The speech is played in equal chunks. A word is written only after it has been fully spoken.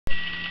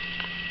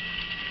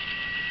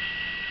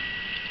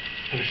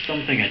There was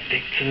something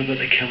addictive about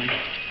the killing.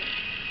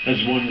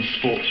 As one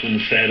spokesman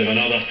said of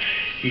another,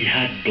 he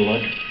had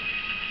blood.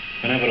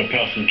 Whenever a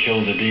person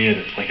kills a deer,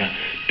 it's like a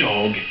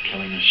dog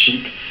killing a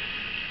sheep.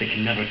 They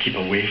can never keep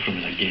away from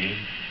it again.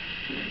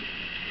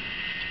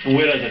 And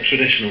whereas a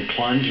traditional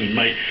clansman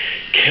might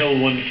kill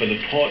one for the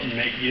pot and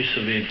make use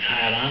of the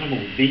entire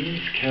animal,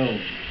 these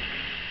kills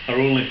are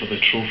only for the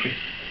trophy.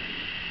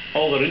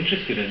 All they're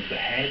interested in is the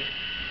head,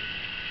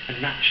 a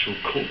natural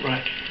coat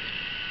rack,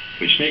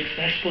 which makes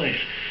this place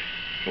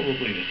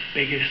probably the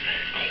biggest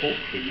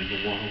cloakroom in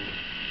the world.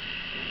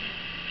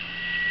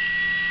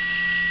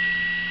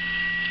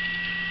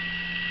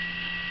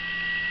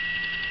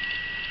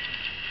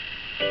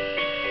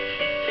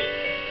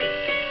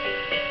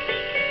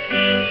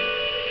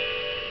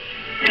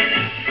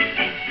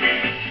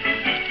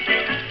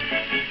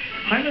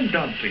 Highland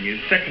dancing is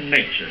second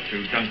nature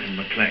to Duncan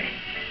MacLean.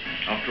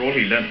 After all,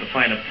 he learnt the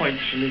finer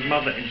points from his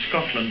mother in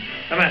Scotland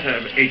a matter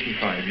of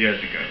 85 years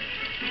ago.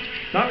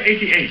 Now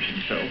 88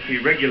 himself, he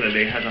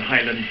regularly has a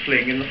Highland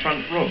fling in the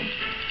front room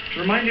to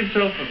remind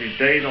himself of his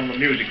days on the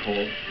music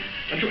hall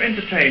and to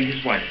entertain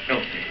his wife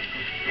Elsie.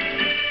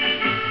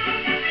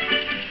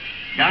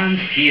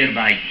 Danced here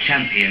by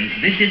champions,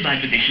 this is by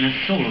tradition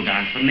a solo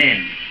dance for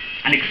men,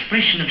 an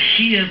expression of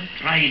sheer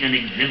pride and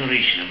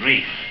exhilaration of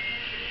race.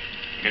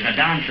 It is a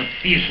dance of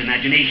fierce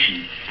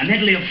imagination, a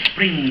medley of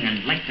spring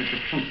and lightness of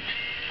foot,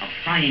 of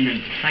fine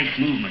and precise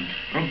movement,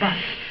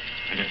 robust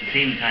and at the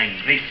same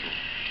time graceful.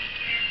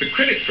 The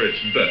credit for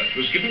its birth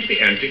was given to the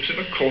antics of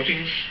a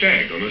courting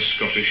stag on a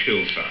Scottish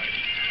hillside.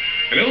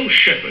 An old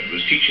shepherd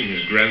was teaching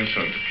his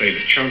grandson to play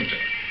the chanter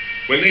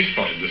when they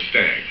spotted the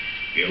stag.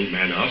 The old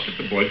man asked if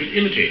the boy could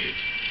imitate it.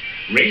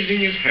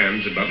 Raising his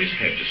hands above his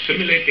head to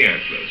simulate the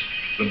antlers,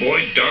 the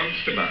boy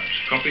danced about,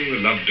 copying the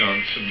love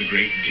dance of the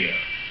great deer.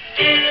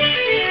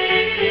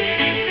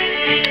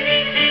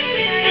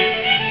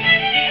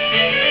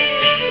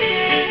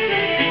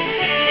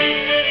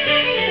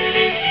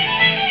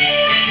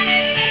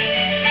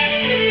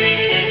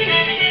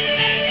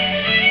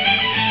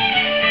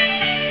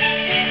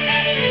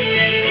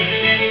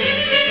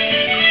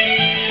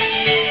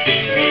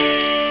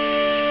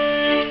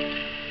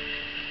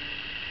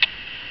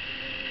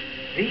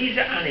 These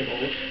are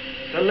animals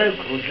the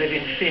locals live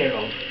in fear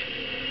of.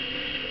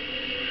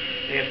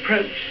 They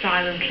approach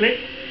silently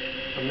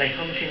and they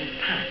hunt in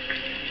packs.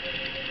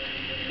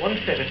 Once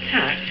they've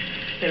attacked,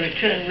 they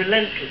return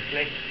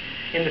relentlessly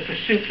in the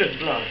pursuit of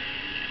blood.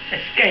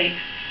 Escape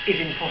is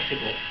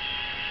impossible.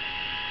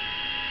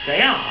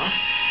 They are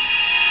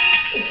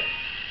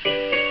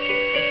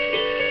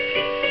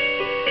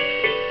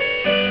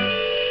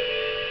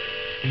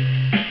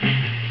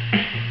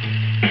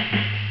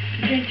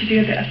to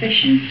do a bit of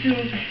fishing, so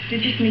they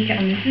just make it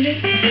a misery.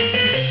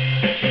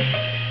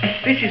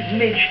 This is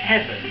midge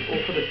heaven, or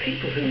for the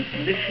people who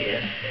live here,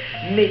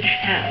 midge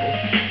hell.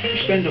 I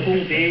spend the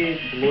whole day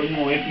blowing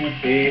away from my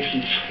face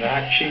and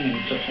scratching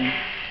and such things.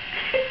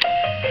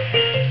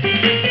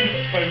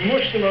 If I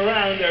mush them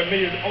around, there are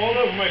midges all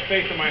over my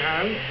face and my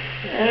hands.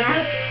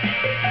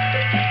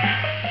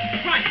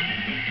 Right,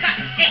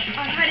 that's it.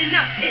 I've had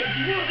enough.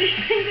 These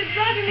things are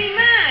driving me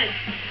mad.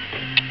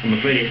 I'm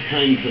afraid it's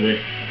time for the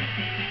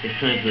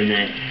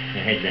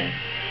head there.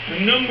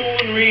 The number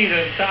one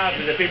reason,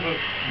 sadly, that people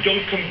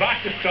don't come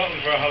back to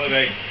Scotland for a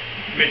holiday,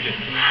 midgets.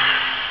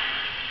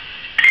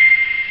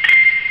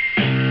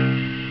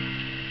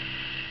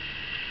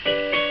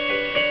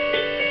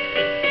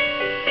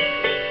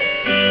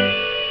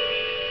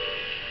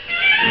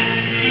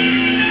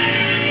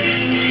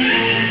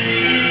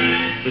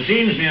 The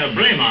scene's near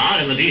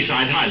Braemar in the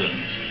Deeside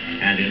Highlands,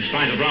 and in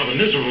spite of rather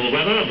miserable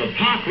weather, the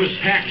park was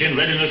packed in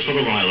readiness for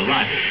the royal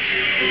arrival.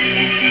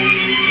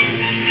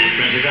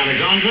 Princess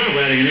Alexandra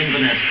wearing an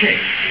Inverness cape.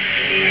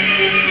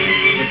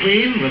 The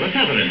Queen with a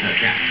feather in her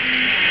cap.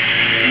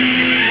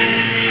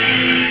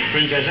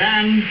 Princess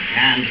Anne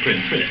and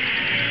Prince Philip.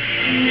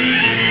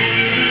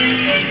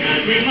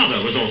 The Queen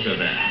Mother was also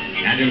there,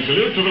 and in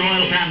salute to the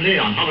royal family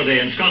on holiday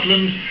in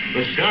Scotland,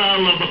 the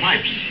skirl of the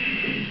pipes.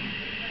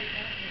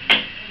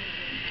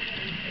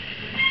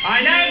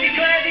 I now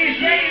declare these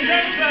games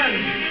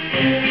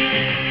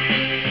open!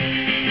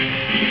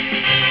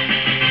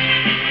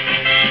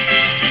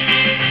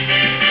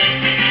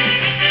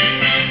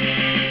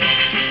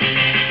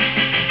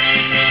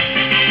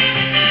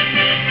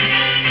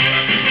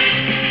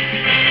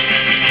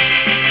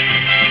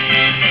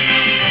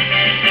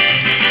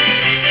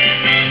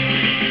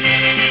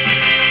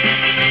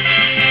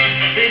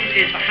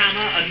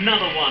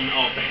 Another one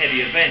of the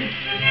heavy events.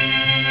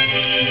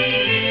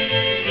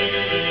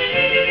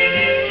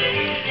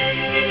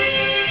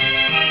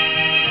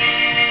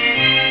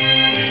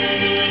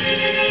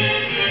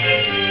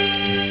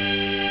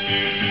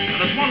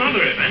 And there's one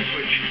other event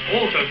which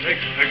also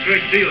takes a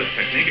great deal of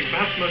technique. It's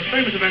perhaps the most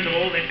famous event of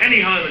all in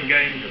any Highland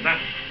Games, and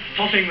that's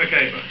tossing the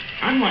caber.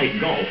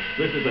 Unlike golf,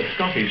 this is a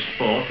Scottish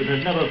sport that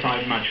has never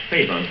found much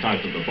favour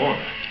south of the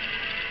border.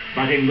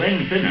 But in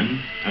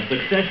Glenfinnan, a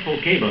successful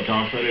caber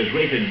tosser is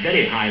rated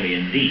very highly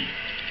indeed.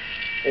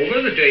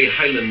 Although the day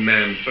Highland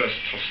man first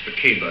tossed the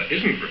caber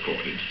isn't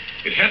recorded,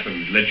 it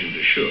happened, legend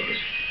assures,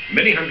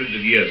 many hundreds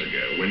of years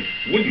ago when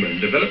woodmen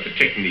developed the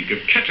technique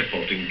of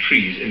catapulting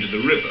trees into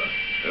the river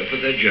for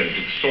their journey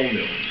to the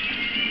sawmills.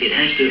 It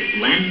has to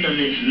land on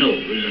its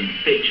nose and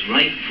pitch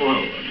right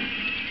forward.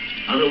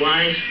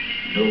 Otherwise,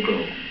 no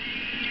go.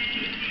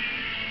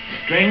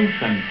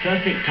 Strength and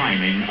perfect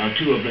timing are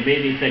two of the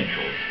main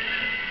essentials,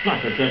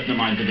 plus a certain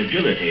amount of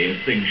agility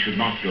if things should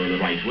not go the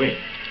right way.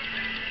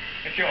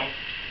 It's yours.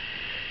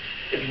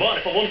 It's mine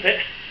if I want it.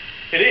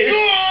 It is. Go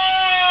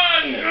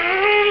on!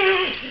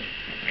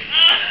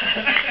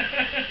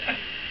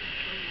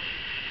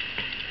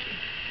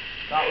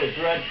 That was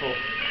dreadful.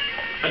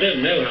 I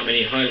don't know how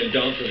many Highland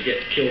dancers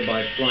get killed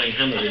by flying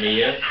hammers in a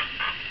year,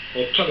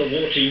 or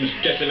tug-of-war teams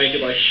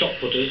decimated by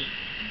shot-putters,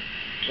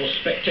 or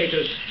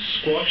spectators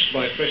squashed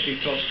by freshly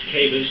tossed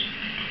cabers.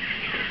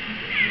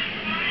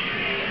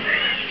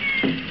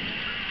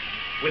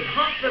 With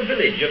half the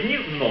village of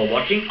Newtonmore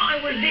watching, I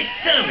was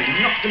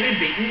determined not to be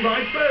beaten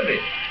by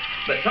Purvis.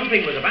 But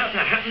something was about to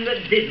happen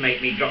that did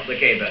make me drop the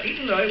caber,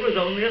 even though it was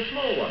only a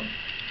small one.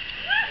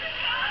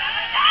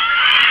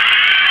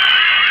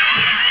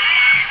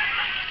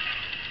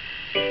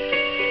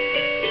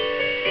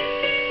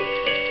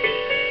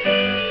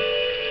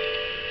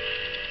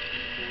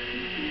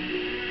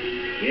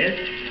 Yes,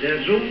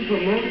 there's room for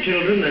more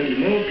children and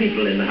more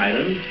people in the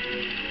Highlands.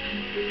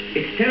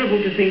 It's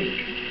terrible to think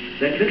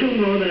that little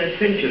more than a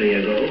century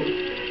ago,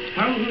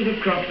 thousands of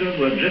crofters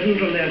were driven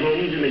from their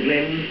homes in the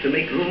glens to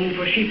make room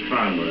for sheep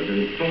farmers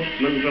and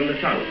sportsmen from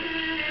the south.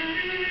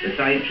 The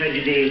side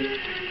tragedy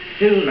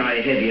still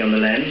lie heavy on the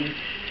land.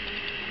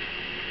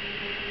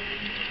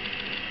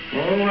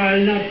 Oh,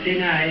 I'll not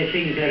deny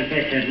things are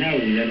better now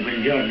than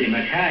when Geordie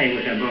Mackay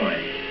was a boy.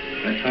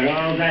 But for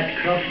all that,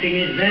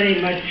 crofting is very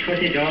much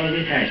what it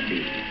always has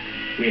been.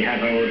 We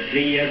have our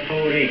 3 or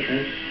 4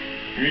 acres,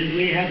 and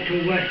we have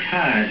to work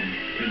hard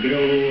to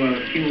grow a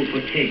few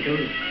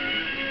potatoes,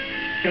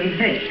 some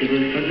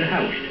vegetables for the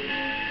house,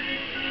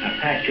 a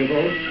patch of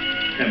oats,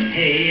 some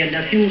hay, and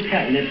a few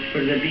cabinets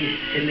for the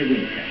beasts in the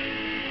winter.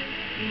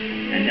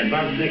 And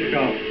above the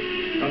croft,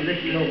 on the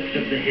slopes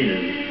of the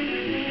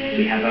hills,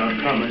 we have our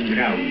common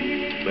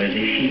ground where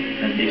the sheep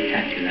and the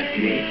cattle are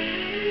grazed.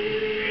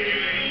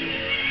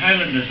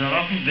 Highlanders are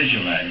often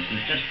visualized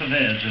as just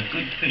purveyors of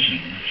good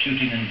fishing,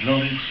 shooting and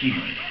glorious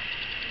scenery.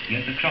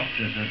 Yet the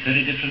crofters are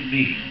very different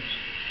beings.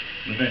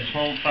 With their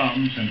small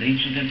farms and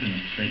ancient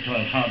implements, they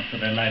toil hard for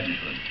their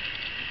livelihood.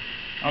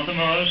 On the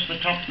moors, the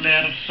top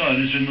layer of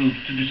soil is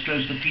removed to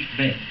disclose the peat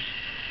beds,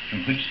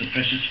 from which the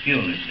precious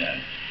fuel is dug.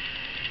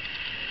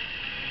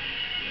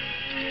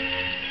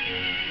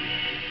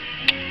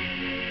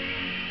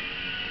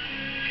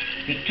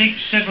 It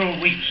takes several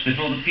weeks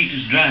before the peat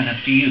is dry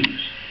enough to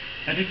use,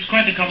 and it's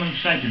quite a common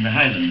sight in the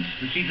Highlands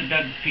to see the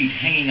dug peat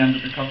hanging under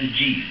the cottage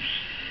eaves.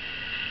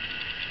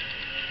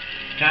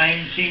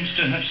 Time seems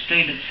to have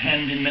stayed its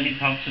hand in many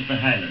parts of the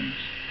Highlands,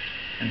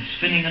 and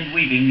spinning and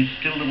weaving is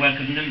still the work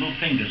of nimble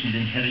fingers and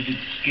inherited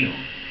skill.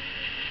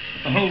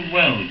 But the whole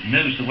world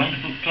knows the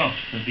wonderful cloth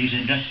that these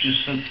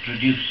industrious folk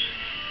produce.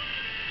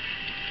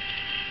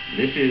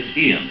 This is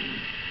Ian,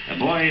 a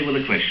boy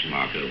with a question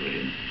mark over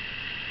him.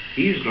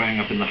 He's growing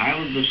up in the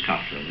Highlands of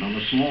Scotland on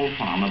a small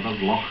farm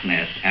above Loch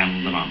Ness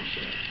and the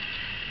Munster.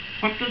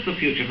 What does the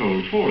future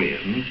hold for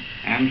Ian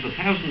and for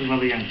thousands of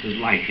other youngsters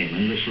like him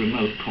in this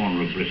remote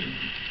corner of Britain?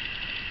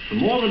 For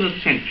more than a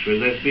century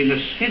there's been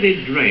a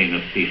steady drain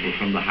of people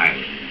from the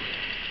Highlands.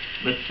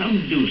 But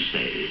some do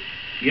say,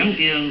 young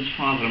Ian's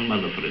father and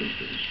mother for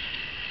instance,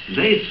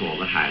 they saw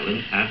the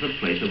Highlands as a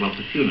place of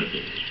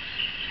opportunity.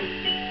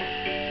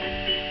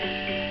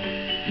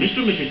 Mr.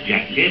 and Mrs.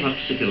 Jack gave up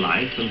city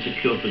life and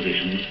secure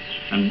positions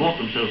and bought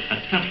themselves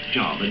a tough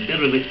job, a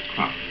derelict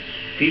croft,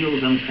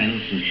 fields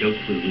unfenced and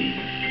choked with weeds.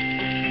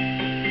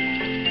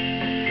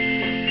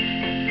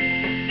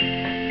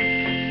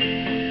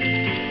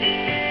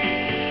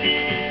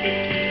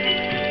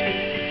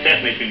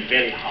 Certainly it's been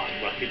very hard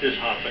work. It is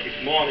hard, but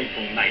it's morning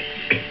till night.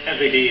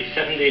 Every day,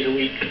 7 days a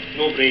week,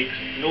 no breaks,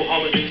 no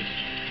holidays.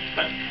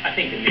 But I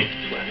think it makes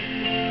it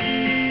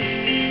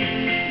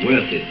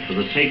Worth it for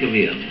the sake of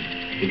Ian,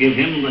 to give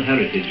him the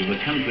heritage of a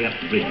country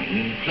upbringing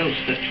in close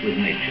touch with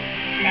nature.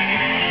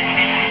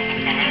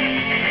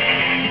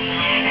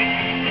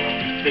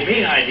 The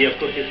main idea, of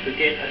course, is to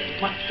get as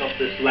much of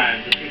this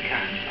land as we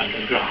can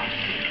under grass.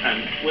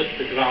 And with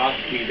the grass,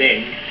 we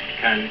then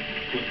can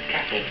put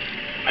cattle.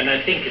 And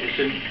I think it is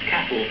in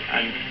cattle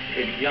and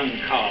in young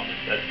calves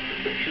that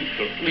the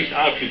future, at least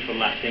our future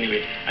lasts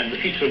anyway, and the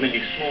future of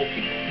many small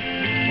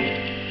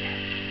people.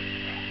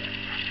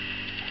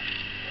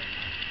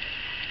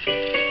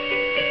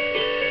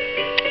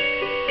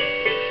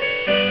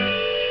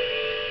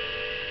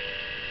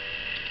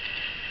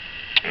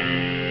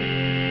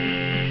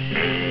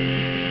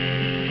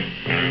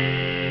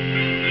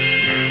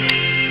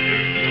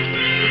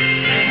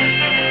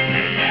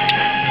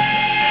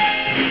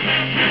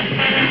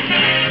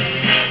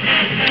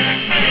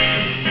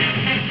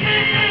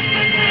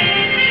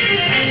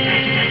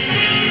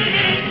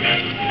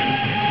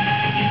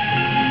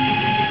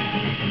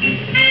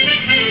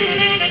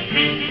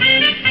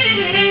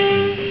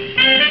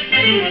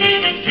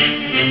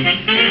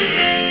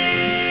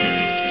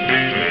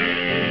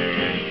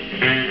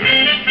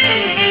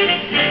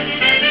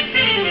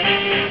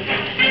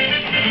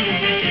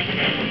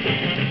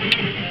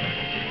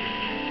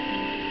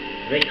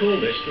 call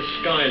this the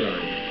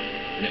skyline,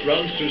 and it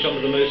runs through some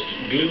of the most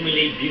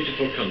gloomily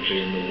beautiful country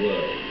in the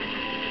world.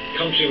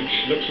 Country which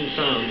looks and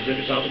sounds as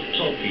if it's out of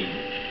Tolkien,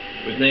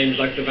 with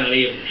names like the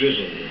Valley of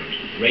Drizzle,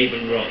 and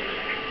Raven Rock,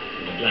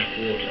 and the Black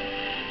Water.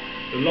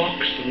 The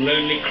lochs and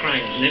lonely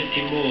crags and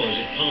empty moors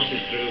it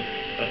passes through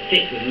are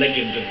thick with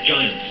legends of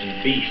giants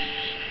and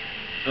beasts,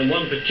 and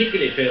one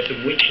particularly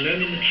fearsome witch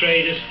known in the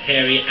trade as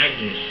Hairy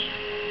Agnes.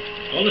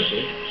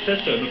 Honestly, it says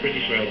so in the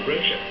British Rail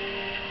brochure.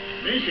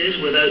 This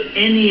is, without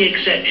any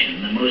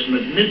exception, the most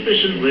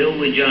magnificent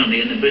railway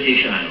journey in the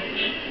British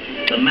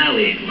Isles. The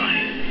Mallee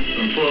line,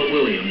 from Fort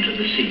William to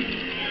the sea,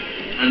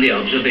 and the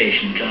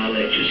observation car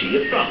lets you see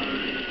it proper.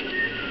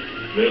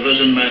 Rivers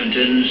and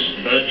mountains,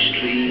 birch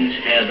trees,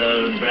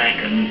 heather,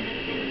 bracken,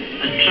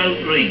 and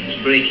trout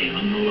rings breaking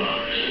on the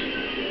lochs.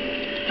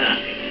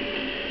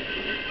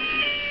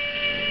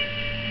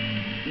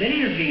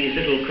 Many of these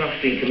little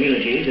crofting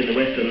communities in the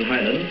Western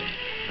Highlands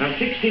are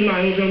 60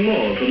 miles or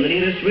more from the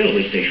nearest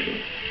railway station.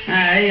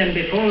 Aye, and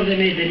before they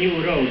made the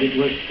new road, it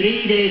was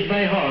 3 days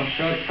by horse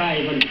or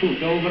 5 on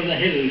foot over the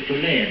hills to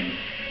Laird.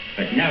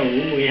 But now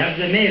we have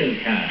the mail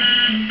car.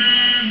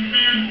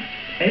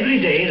 Every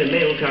day the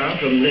mail car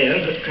from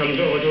Laird comes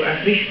over to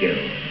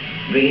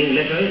Achrishgill, bringing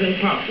letters and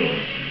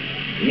parcels,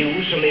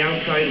 news from the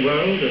outside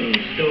world and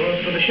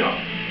stores for the shop.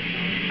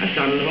 A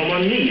son home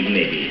on leave,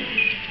 maybe.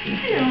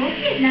 Hello,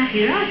 here's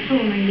Matthew Ross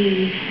home on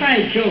leave.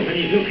 By Jove, and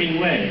he's looking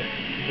well.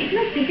 It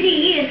must be 3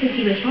 years since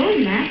he was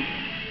home, Matt.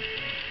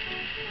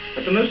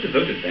 But the most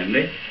devoted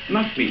family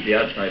must meet the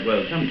outside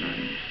world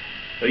sometimes.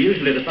 So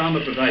usually the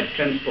farmer provides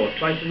transport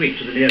twice a week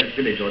to the nearest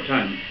village or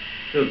town,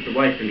 so that the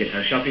wife can get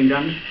her shopping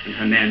done and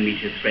her man meet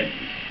his friends.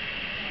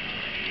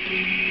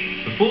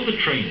 Before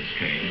the trains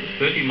came,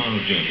 the 30-mile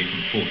journey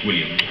from Fort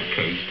William to the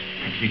coast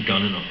had to be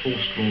done in a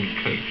horse-drawn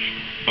coach,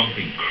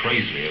 bumping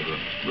crazily over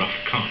rough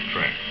cart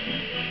tracks.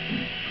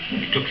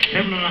 It took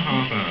 7.5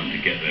 hours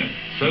to get there,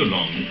 so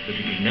long that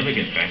you could never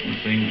get back the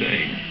same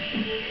day.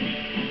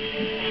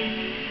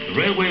 The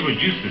railway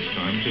reduced this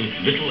time to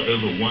little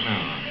over 1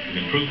 hour, an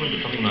improvement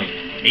of something like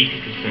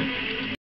 80%.